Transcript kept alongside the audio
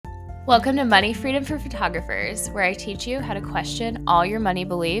Welcome to Money Freedom for Photographers, where I teach you how to question all your money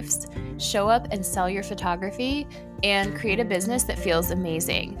beliefs, show up and sell your photography, and create a business that feels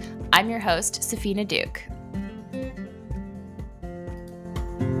amazing. I'm your host, Safina Duke.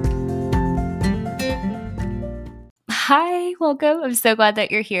 Hi, welcome. I'm so glad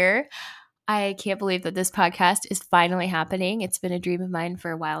that you're here. I can't believe that this podcast is finally happening. It's been a dream of mine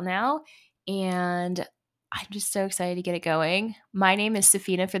for a while now, and I'm just so excited to get it going. My name is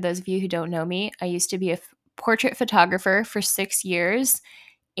Safina, for those of you who don't know me. I used to be a portrait photographer for 6 years,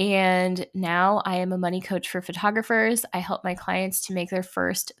 and now I am a money coach for photographers. I help my clients to make their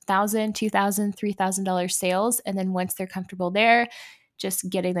first $1,000, $2,000, $3,000 sales, and then once they're comfortable there, just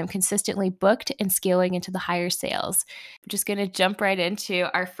getting them consistently booked and scaling into the higher sales. I'm just going to jump right into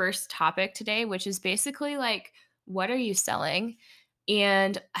our first topic today, which is basically like, what are you selling?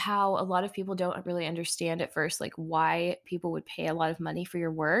 And how a lot of people don't really understand at first, like why people would pay a lot of money for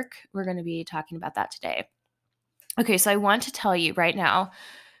your work. We're going to be talking about that today. Okay, so I want to tell you right now,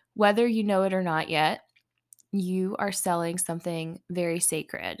 whether you know it or not yet, you are selling something very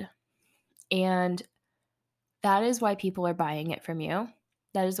sacred. And that is why people are buying it from you.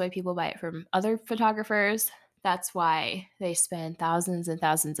 That is why people buy it from other photographers. That's why they spend thousands and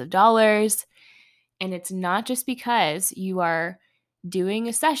thousands of dollars. And it's not just because you are doing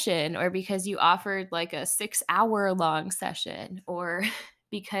a session or because you offered like a 6-hour long session or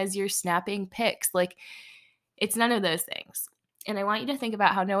because you're snapping pics. Like, it's none of those things. And I want you to think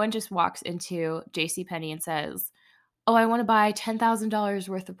about how no one just walks into JCPenney and says, "Oh, I want to buy $10,000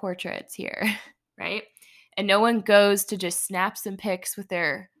 worth of portraits here," right? And no one goes to just snap some pics with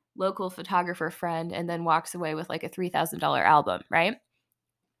their local photographer friend and then walks away with like a $3,000 album, right?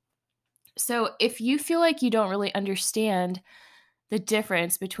 So if you feel like you don't really understand the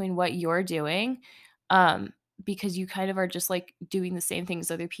difference between what you're doing, because you kind of are just like doing the same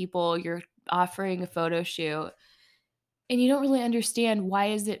things other people, you're offering a photo shoot, and you don't really understand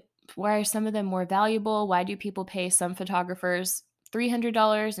why are some of them more valuable? Why do people pay some photographers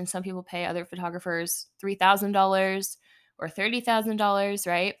 $300 and some people pay other photographers $3,000 or $30,000,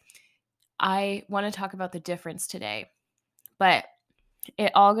 right? I want to talk about the difference today. But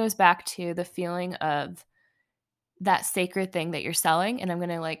it all goes back to the feeling of that sacred thing that you're selling, and I'm going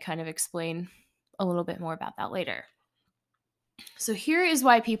to like kind of explain a little bit more about that later. So here is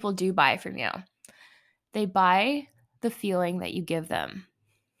why people do buy from you. They buy the feeling that you give them.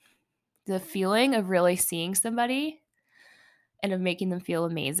 The feeling of really seeing somebody and of making them feel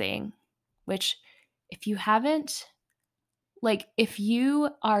amazing, which if you haven't, like if you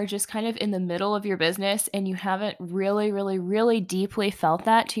are just kind of in the middle of your business and you haven't really, really, really deeply felt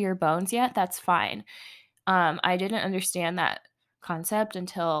that to your bones yet, that's fine. I didn't understand that concept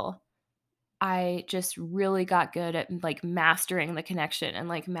until I just really got good at like mastering the connection and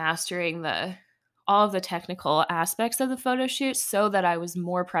like mastering all of the technical aspects of the photo shoot so that I was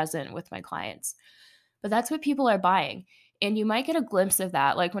more present with my clients. But that's what people are buying. And you might get a glimpse of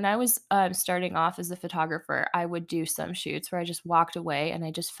that. Like when I was starting off as a photographer, I would do some shoots where I just walked away and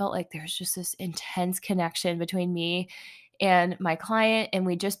I just felt like there's just this intense connection between me and my client. And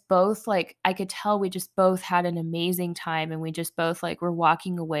we just both like, I could tell we just both had an amazing time. And we just both like were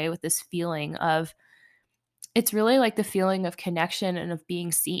walking away with this feeling of, it's really like the feeling of connection and of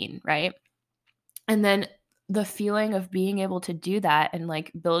being seen, right? And then the feeling of being able to do that and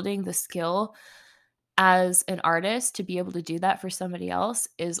like building the skill as an artist to be able to do that for somebody else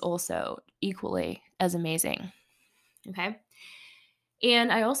is also equally as amazing. Okay.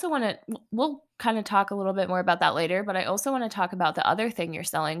 And I also want to, we'll kind of talk a little bit more about that later, but I also want to talk about the other thing you're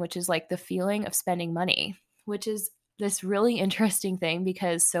selling, which is like the feeling of spending money, which is this really interesting thing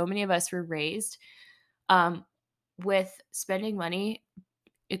because so many of us were raised um, with spending money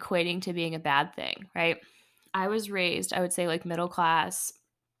equating to being a bad thing, right? I was raised, I would say, like middle class,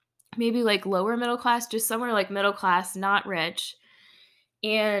 maybe like lower middle class, just somewhere like middle class, not rich.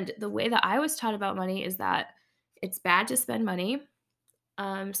 And the way that I was taught about money is that it's bad to spend money.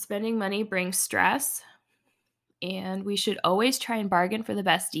 Spending money brings stress, and we should always try and bargain for the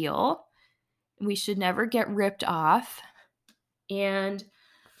best deal. We should never get ripped off. And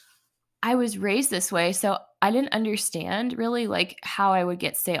I was raised this way, so I didn't understand really like how I would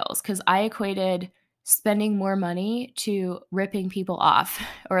get sales because I equated spending more money to ripping people off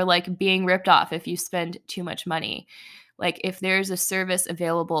or like being ripped off if you spend too much money. Like if there's a service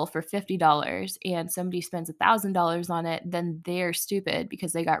available for $50 and somebody spends $1,000 on it, then they're stupid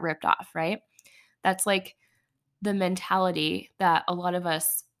because they got ripped off, right? That's like the mentality that a lot of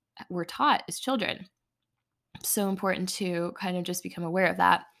us were taught as children. So important to kind of just become aware of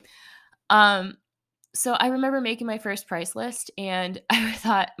that. Um, So I remember making my first price list and I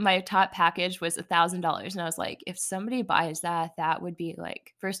thought my top package was $1,000. And I was like, if somebody buys that, that would be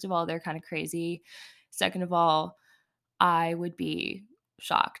like, first of all, they're kind of crazy. Second of all, I would be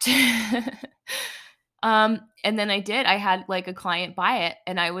shocked. And then I did. I had like a client buy it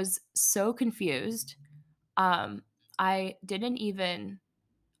and I was so confused. Um, I didn't even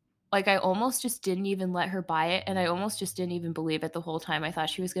like, I almost just didn't even let her buy it, and I almost just didn't even believe it the whole time. I thought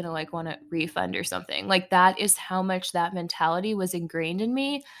she was gonna, like, want a refund or something. Like, that is how much that mentality was ingrained in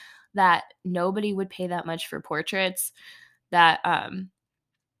me, that nobody would pay that much for portraits, that,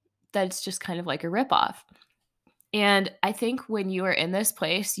 that it's just kind of like a ripoff. And I think when you are in this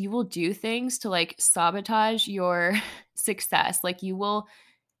place, you will do things to, like, sabotage your success. Like, you will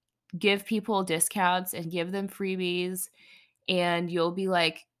give people discounts and give them freebies, and you'll be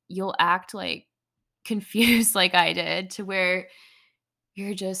like you'll act, like, confused like I did to where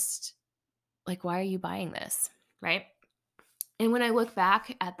you're just like, "Why are you buying this?" Right? And when I look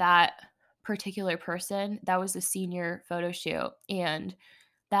back at that particular person, that was a senior photo shoot, and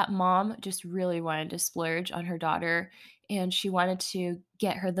that mom just really wanted to splurge on her daughter, and she wanted to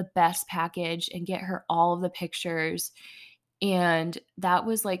get her the best package and get her all of the pictures, and that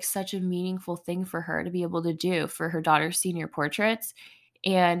was, like, such a meaningful thing for her to be able to do for her daughter's senior portraits,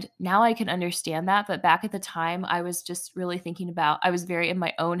 and now I can understand that, but back at the time, I was just really thinking about I was very in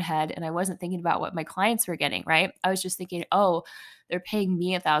my own head, and I wasn't thinking about what my clients were getting, right? I was just thinking, "Oh, they're paying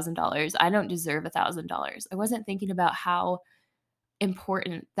me $1,000. I don't deserve $1,000." I wasn't thinking about how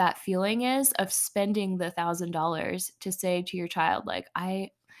important that feeling is of spending the $1,000 to say to your child, like, I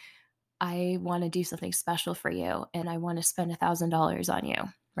wanna do something special for you, and I wanna spend $1,000 on you,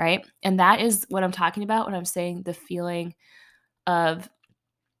 right? And that is what I'm talking about when I'm saying the feeling of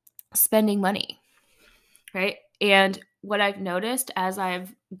spending money, right? And what I've noticed as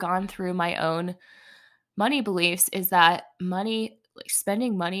I've gone through my own money beliefs is that money like,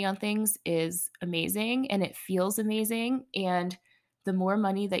 spending money on things is amazing, and it feels amazing, and the more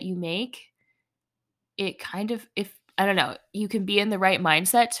money that you make, it kind of if I don't know, you can be in the right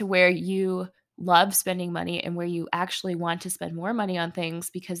mindset to where you love spending money and where you actually want to spend more money on things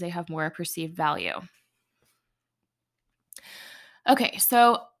because they have more perceived value. Okay,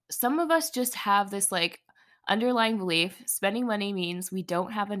 so some of us just have this like underlying belief spending money means we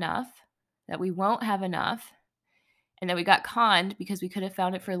don't have enough, that we won't have enough, and that we got conned because we could have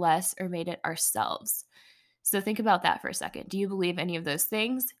found it for less or made it ourselves. So think about that for a second. Do you believe any of those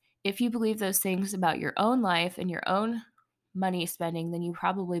things? If you believe those things about your own life and your own money spending, then you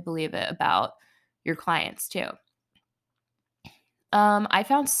probably believe it about your clients too. I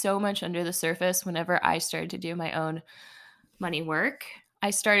found so much under the surface whenever I started to do my own money work. I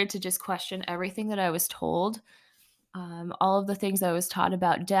started to just question everything that I was told, all of the things I was taught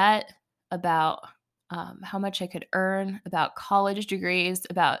about debt, about how much I could earn, about college degrees,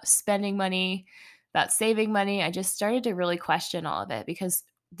 about spending money, about saving money. I just started to really question all of it because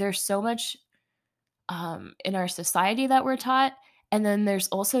there's so much in our society that we're taught. And then there's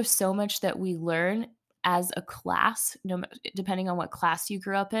also so much that we learn as a class, depending on what class you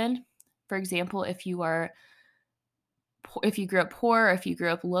grew up in. For example, if you grew up poor, or if you grew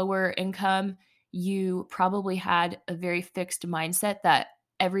up lower income, you probably had a very fixed mindset that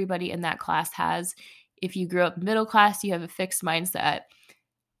everybody in that class has. If you grew up middle class, you have a fixed mindset.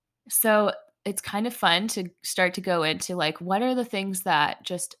 So it's kind of fun to start to go into like, what are the things that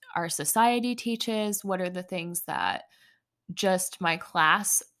just our society teaches? What are the things that just my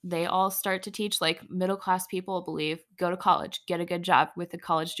class, they all start to teach? Like middle class people believe go to college, get a good job with a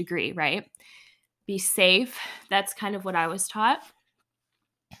college degree, right? Be safe. That's kind of what I was taught.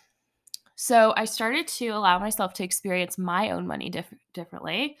 So I started to allow myself to experience my own money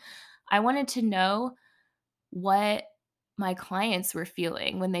differently. I wanted to know what my clients were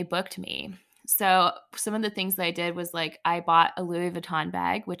feeling when they booked me. So some of the things that I did was like I bought a Louis Vuitton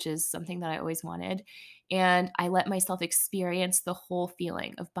bag, which is something that I always wanted, and I let myself experience the whole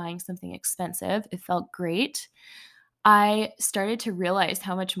feeling of buying something expensive. It felt great. I started to realize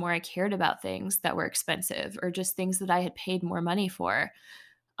how much more I cared about things that were expensive or just things that I had paid more money for.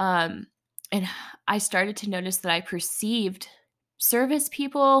 Um, and I started to notice that I perceived service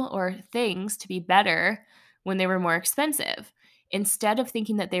people or things to be better when they were more expensive instead of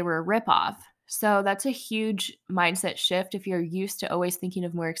thinking that they were a ripoff. So that's a huge mindset shift if you're used to always thinking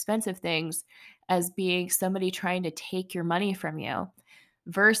of more expensive things as being somebody trying to take your money from you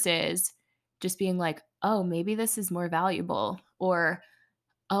versus just being like, oh, maybe this is more valuable or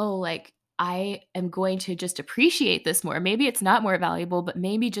oh, like I am going to just appreciate this more. Maybe it's not more valuable, but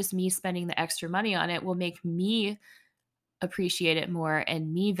maybe just me spending the extra money on it will make me appreciate it more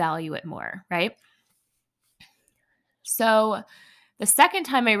and me value it more, right? So the second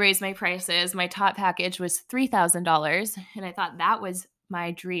time I raised my prices, my top package was $3,000. And I thought that was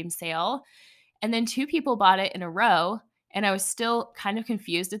my dream sale. And then two people bought it in a row. And I was still kind of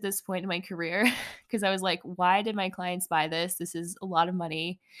confused at this point in my career because I was like, why did my clients buy this? This is a lot of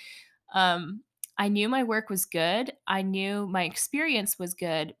money. Um, I knew my work was good. I knew my experience was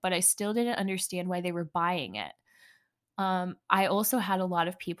good, but I still didn't understand why they were buying it. I also had a lot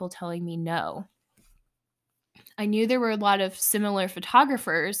of people telling me no. I knew there were a lot of similar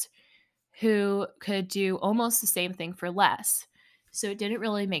photographers who could do almost the same thing for less. So it didn't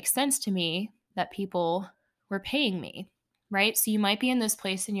really make sense to me that people were paying me, right? So you might be in this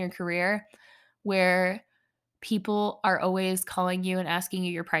place in your career where people are always calling you and asking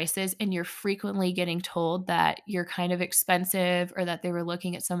you your prices, and you're frequently getting told that you're kind of expensive or that they were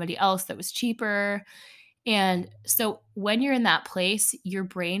looking at somebody else that was cheaper. And so when you're in that place, your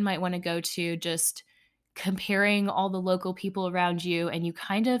brain might want to go to just comparing all the local people around you, and you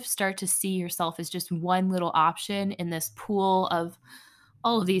kind of start to see yourself as just one little option in this pool of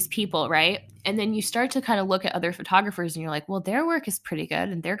all of these people, right? And then you start to kind of look at other photographers and you're like, well, their work is pretty good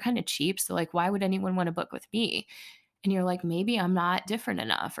and they're kind of cheap. So, like, why would anyone want to book with me? And you're like, maybe I'm not different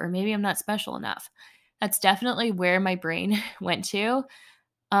enough, or maybe I'm not special enough. That's definitely where my brain went to.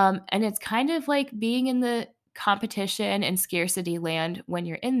 And it's kind of like being in the competition and scarcity land when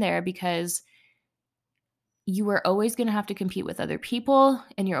you're in there, because you are always going to have to compete with other people,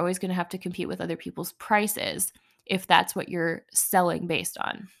 and you're always going to have to compete with other people's prices if that's what you're selling based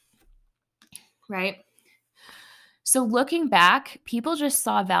on, right? So looking back, people just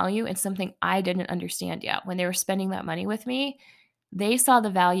saw value in something I didn't understand yet. When they were spending that money with me, they saw the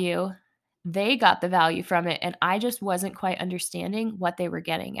value, they got the value from it, and I just wasn't quite understanding what they were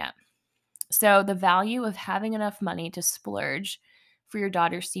getting at. So the value of having enough money to splurge for your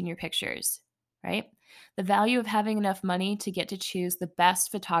daughter's senior pictures, right? The value of having enough money to get to choose the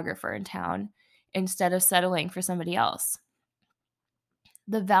best photographer in town instead of settling for somebody else.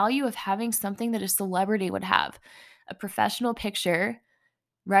 The value of having something that a celebrity would have, a professional picture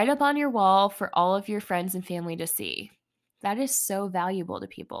right up on your wall for all of your friends and family to see. That is so valuable to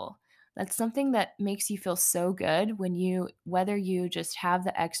people. That's something that makes you feel so good when you, whether you just have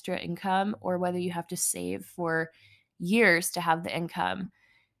the extra income or whether you have to save for years to have the income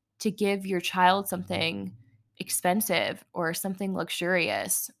to give your child something expensive or something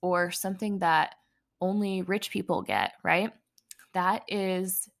luxurious or something that only rich people get, right? That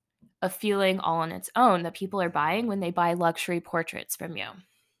is a feeling all on its own that people are buying when they buy luxury portraits from you. I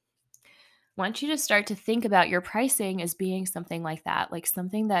want you to start to think about your pricing as being something like that, like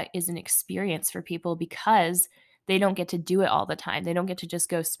something that is an experience for people because they don't get to do it all the time. They don't get to just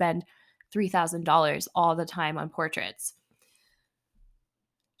go spend $3,000 all the time on portraits.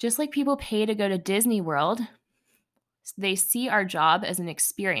 Just like people pay to go to Disney World, they see our job as an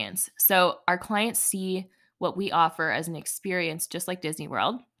experience. So our clients see what we offer as an experience, just like Disney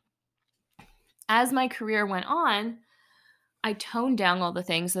World. As my career went on, I toned down all the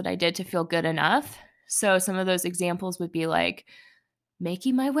things that I did to feel good enough. So some of those examples would be like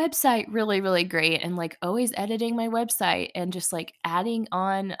making my website really, really great, and like always editing my website and just like adding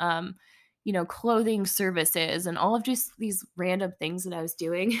on clothing services and all of just these random things that I was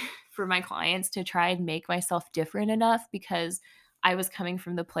doing for my clients to try and make myself different enough, because I was coming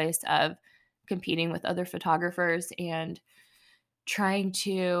from the place of competing with other photographers and trying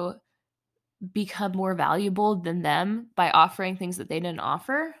to become more valuable than them by offering things that they didn't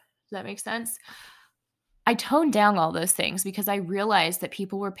offer. Does that make sense? I toned down all those things because I realized that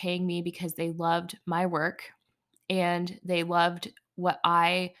people were paying me because they loved my work and they loved what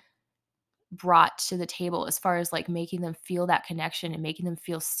I brought to the table as far as like making them feel that connection and making them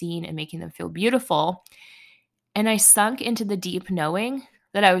feel seen and making them feel beautiful. And I sunk into the deep knowing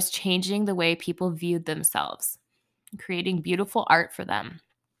that I was changing the way people viewed themselves, creating beautiful art for them.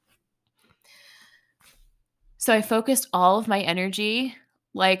 So I focused all of my energy.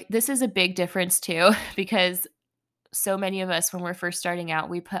 Like, this is a big difference too, because so many of us, when we're first starting out,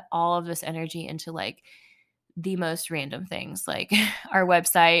 we put all of this energy into like the most random things, like our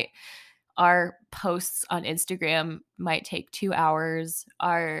website, our posts on Instagram might take 2 hours.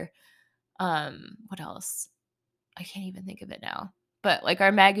 Our, what else? I can't even think of it now, but like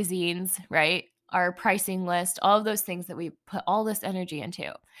our magazines, right? Our pricing list, all of those things that we put all this energy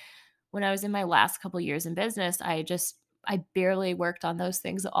into. When I was in my last couple years in business, I barely worked on those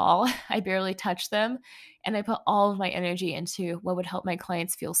things at all. I barely touched them. And I put all of my energy into what would help my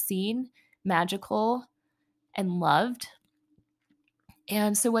clients feel seen, magical, and loved.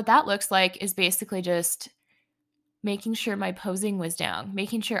 And so what that looks like is basically just making sure my posing was down,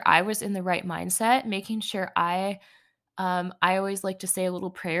 making sure I was in the right mindset, making sure I I always like to say a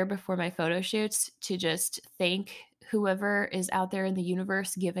little prayer before my photo shoots to just thank whoever is out there in the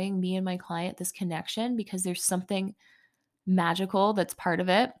universe giving me and my client this connection, because there's something magical that's part of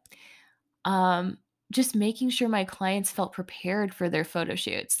it. Um, just making sure my clients felt prepared for their photo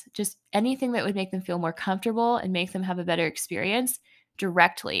shoots, just anything that would make them feel more comfortable and make them have a better experience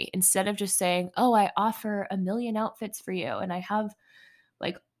directly, instead of just saying, "Oh, I offer a million outfits for you and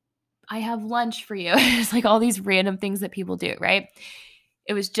like I have lunch for you." It's like all these random things that people do, right?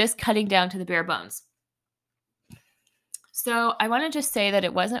 It was just cutting down to the bare bones. So I want to just say that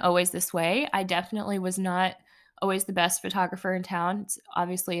it wasn't always this way. I definitely was not always the best photographer in town. It's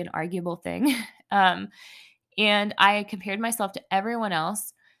obviously an arguable thing. Um, and I compared myself to everyone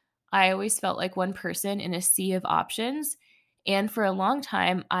else. I always felt like one person in a sea of options. And for a long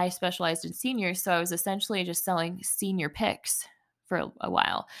time, I specialized in seniors. So I was essentially just selling senior pics for a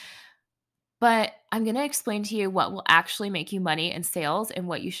while. But I'm going to explain to you what will actually make you money in sales and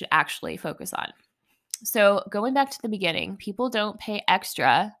what you should actually focus on. So, going back to the beginning, people don't pay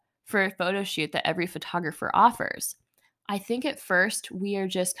extra for a photo shoot that every photographer offers. I think at first we are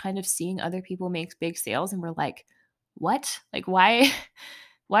just kind of seeing other people make big sales and we're like, "What? Like why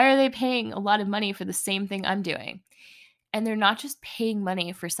why are they paying a lot of money for the same thing I'm doing?" And they're not just paying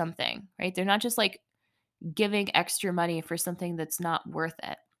money for something, right? They're not just like giving extra money for something that's not worth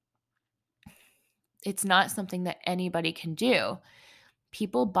it. It's not something that anybody can do.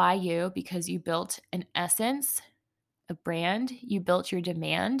 People buy you because you built an essence, a brand, you built your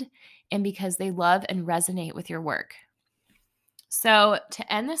demand, and because they love and resonate with your work. So,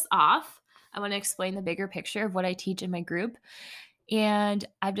 to end this off, I want to explain the bigger picture of what I teach in my group. And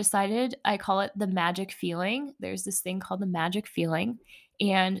I've decided I call it the magic feeling. There's this thing called the magic feeling.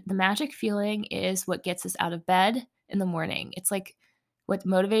 And the magic feeling is what gets us out of bed in the morning. It's like what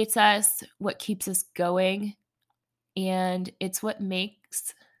motivates us, what keeps us going, and it's what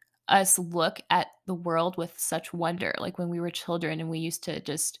makes us look at the world with such wonder. Like when we were children and we used to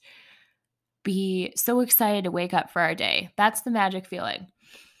just be so excited to wake up for our day. That's the magic feeling.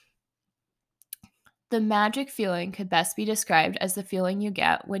 The magic feeling could best be described as the feeling you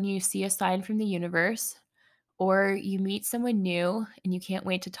get when you see a sign from the universe, or you meet someone new and you can't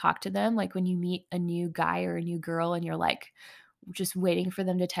wait to talk to them. Like when you meet a new guy or a new girl and you're like just waiting for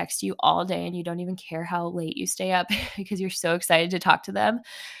them to text you all day and you don't even care how late you stay up because you're so excited to talk to them.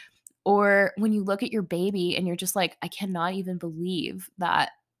 Or when you look at your baby and you're just like, I cannot even believe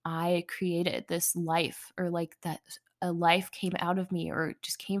that I created this life, or like that a life came out of me or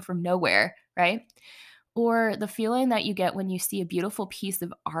just came from nowhere, right? Or the feeling that you get when you see a beautiful piece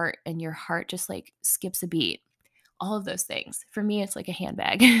of art and your heart just like skips a beat. All of those things. For me, it's like a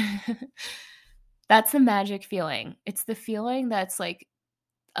handbag. That's the magic feeling. It's the feeling that's like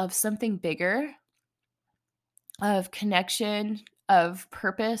of something bigger, of connection, of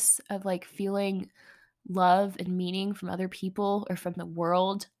purpose, of like feeling love and meaning from other people or from the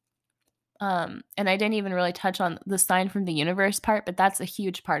world. And I didn't even really touch on the sign from the universe part, but that's a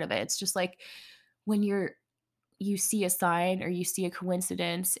huge part of it. It's just like when you see a sign or you see a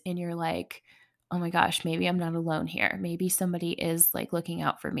coincidence and you're like, oh my gosh, maybe I'm not alone here. Maybe somebody is like looking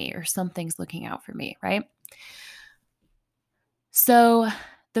out for me or something's looking out for me, right? So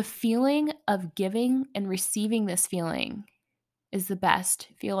the feeling of giving and receiving this feeling is the best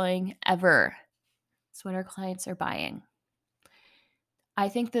feeling ever. It's what our clients are buying. I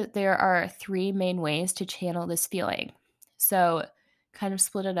think that there are three main ways to channel this feeling. So, kind of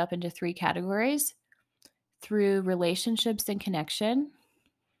split it up into three categories: through relationships and connection,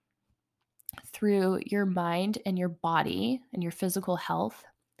 through your mind and your body and your physical health,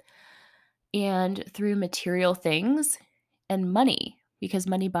 and through material things and money, because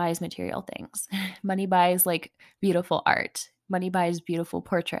money buys material things. Money buys like beautiful art, money buys beautiful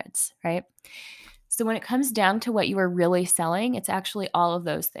portraits, right? So when it comes down to what you are really selling, it's actually all of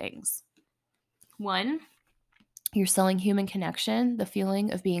those things. One, you're selling human connection, the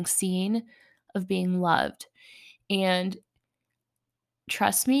feeling of being seen, of being loved. And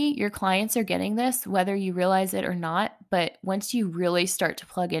trust me, your clients are getting this, whether you realize it or not. But once you really start to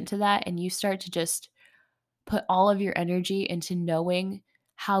plug into that and you start to just put all of your energy into knowing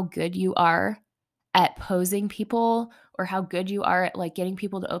how good you are at posing people, or how good you are at like getting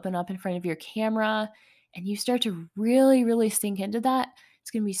people to open up in front of your camera, and you start to really, really sink into that, it's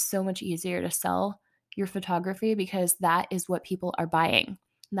going to be so much easier to sell your photography, because that is what people are buying.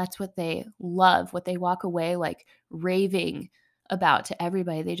 And that's what they love, what they walk away like raving about to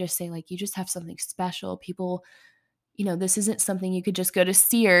everybody. They just say, like, you just have something special. People, this isn't something you could just go to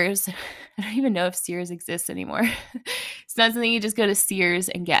Sears. I don't even know if Sears exists anymore. It's not something you just go to Sears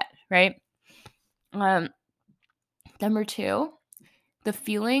and get, right? Um, Number two, the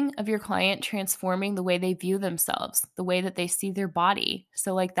feeling of your client transforming the way they view themselves, the way that they see their body.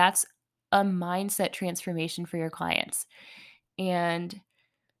 So, like, that's a mindset transformation for your clients. And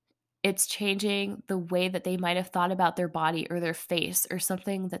it's changing the way that they might have thought about their body or their face or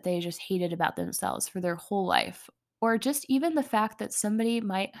something that they just hated about themselves for their whole life. Or just even the fact that somebody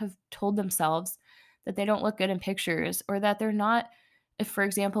might have told themselves that they don't look good in pictures or that they're not, if, for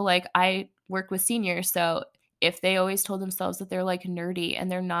example, like I work with seniors. So if they always told themselves that they're like nerdy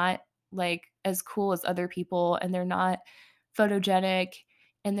and they're not like as cool as other people and they're not photogenic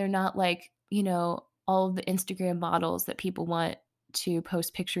and they're not like, all of the Instagram models that people want to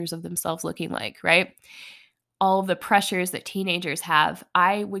post pictures of themselves looking like, right? All of the pressures that teenagers have,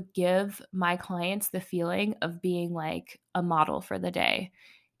 I would give my clients the feeling of being like a model for the day.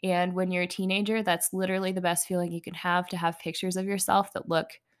 And when you're a teenager, that's literally the best feeling you can have, to have pictures of yourself that look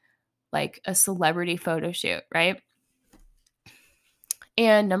like a celebrity photo shoot, right?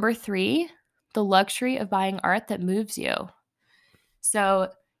 And number three, the luxury of buying art that moves you.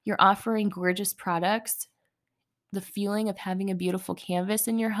 So you're offering gorgeous products, the feeling of having a beautiful canvas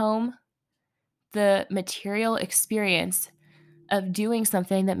in your home, the material experience of doing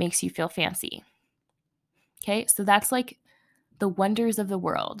something that makes you feel fancy. Okay, so that's like the wonders of the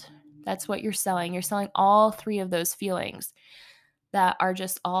world. That's what you're selling. You're selling all three of those feelings that are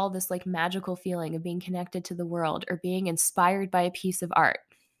just all this like magical feeling of being connected to the world or being inspired by a piece of art.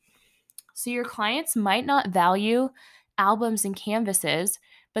 So your clients might not value albums and canvases,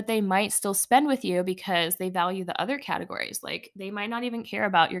 but they might still spend with you because they value the other categories. Like they might not even care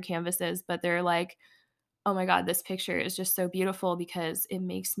about your canvases, but they're like, oh my God, this picture is just so beautiful because it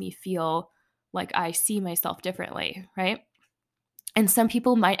makes me feel like I see myself differently, right? And some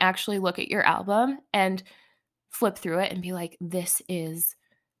people might actually look at your album and flip through it and be like, this is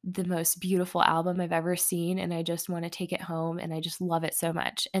the most beautiful album I've ever seen. And I just want to take it home and I just love it so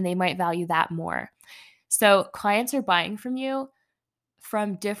much. And they might value that more. So clients are buying from you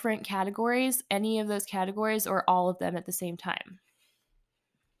from different categories, any of those categories or all of them at the same time.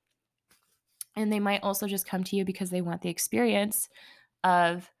 And they might also just come to you because they want the experience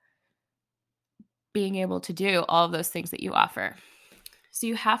of being able to do all of those things that you offer. So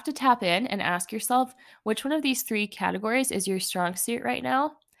you have to tap in and ask yourself, which one of these three categories is your strong suit right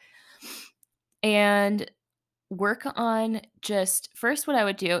now? And work on just first, what I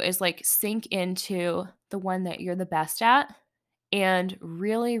would do is like sink into the one that you're the best at and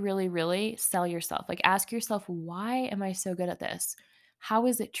really, really, really sell yourself. Like ask yourself, why am I so good at this? How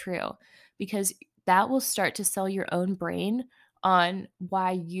is it true? Because that will start to sell your own brain on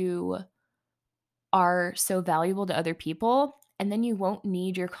why you are so valuable to other people. And then you won't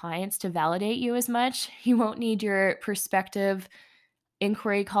need your clients to validate you as much. You won't need your prospective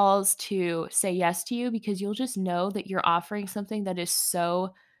inquiry calls to say yes to you because you'll just know that you're offering something that is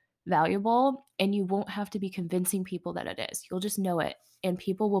so valuable and you won't have to be convincing people that it is. You'll just know it and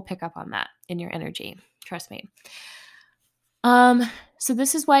people will pick up on that in your energy. Trust me. So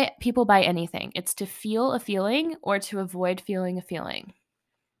this is why people buy anything. It's to feel a feeling or to avoid feeling a feeling.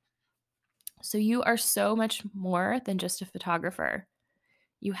 So you are so much more than just a photographer.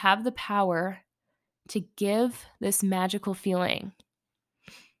 You have the power to give this magical feeling,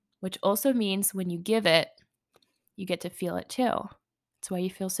 which also means when you give it, you get to feel it too. That's why you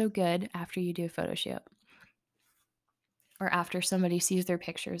feel so good after you do a photo shoot or after somebody sees their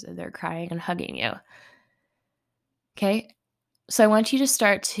pictures and they're crying and hugging you. Okay. So I want you to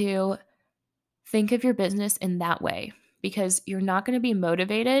start to think of your business in that way because you're not going to be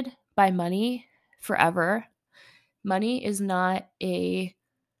motivated by money forever. Money is not a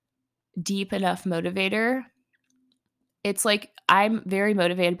deep enough motivator. It's like I'm very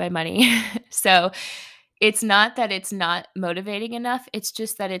motivated by money. So it's not that it's not motivating enough. It's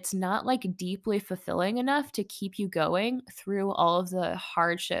just that it's not like deeply fulfilling enough to keep you going through all of the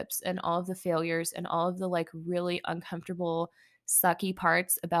hardships and all of the failures and all of the like really uncomfortable, sucky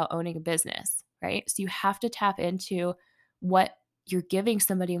parts about owning a business, right? So you have to tap into what you're giving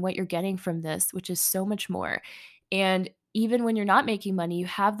somebody and what you're getting from this, which is so much more. And even when you're not making money, you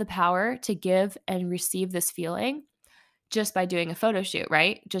have the power to give and receive this feeling just by doing a photo shoot,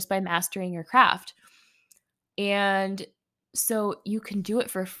 right? Just by mastering your craft. And so you can do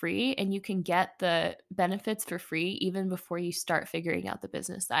it for free and you can get the benefits for free even before you start figuring out the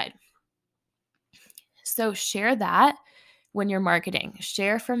business side. So share that when you're marketing.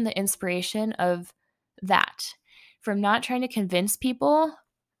 Share from the inspiration of that, from not trying to convince people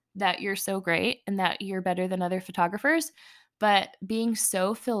that you're so great and that you're better than other photographers, but being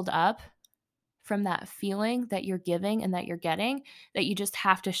so filled up from that feeling that you're giving and that you're getting that you just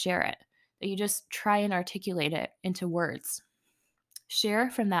have to share it. that you just try and articulate it into words. Share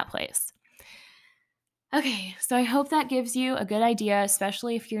from that place. Okay, so I hope that gives you a good idea,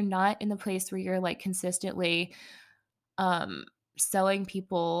 especially if you're not in the place where you're like consistently selling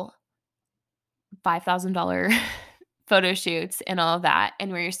people $5,000 photo shoots and all of that,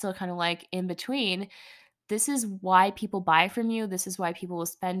 and where you're still kind of like in between. This is why people buy from you. This is why people will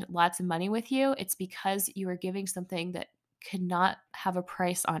spend lots of money with you. It's because you are giving something that cannot have a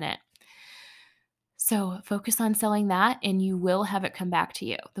price on it. So focus on selling that and you will have it come back to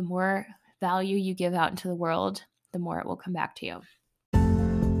you. The more value you give out into the world, the more it will come back to you.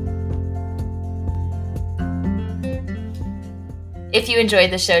 If you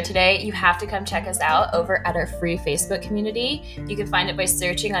enjoyed the show today, you have to come check us out over at our free Facebook community. You can find it by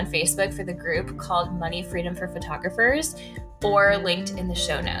searching on Facebook for the group called Money Freedom for Photographers, or linked in the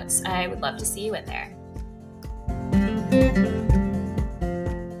show notes. I would love to see you in there.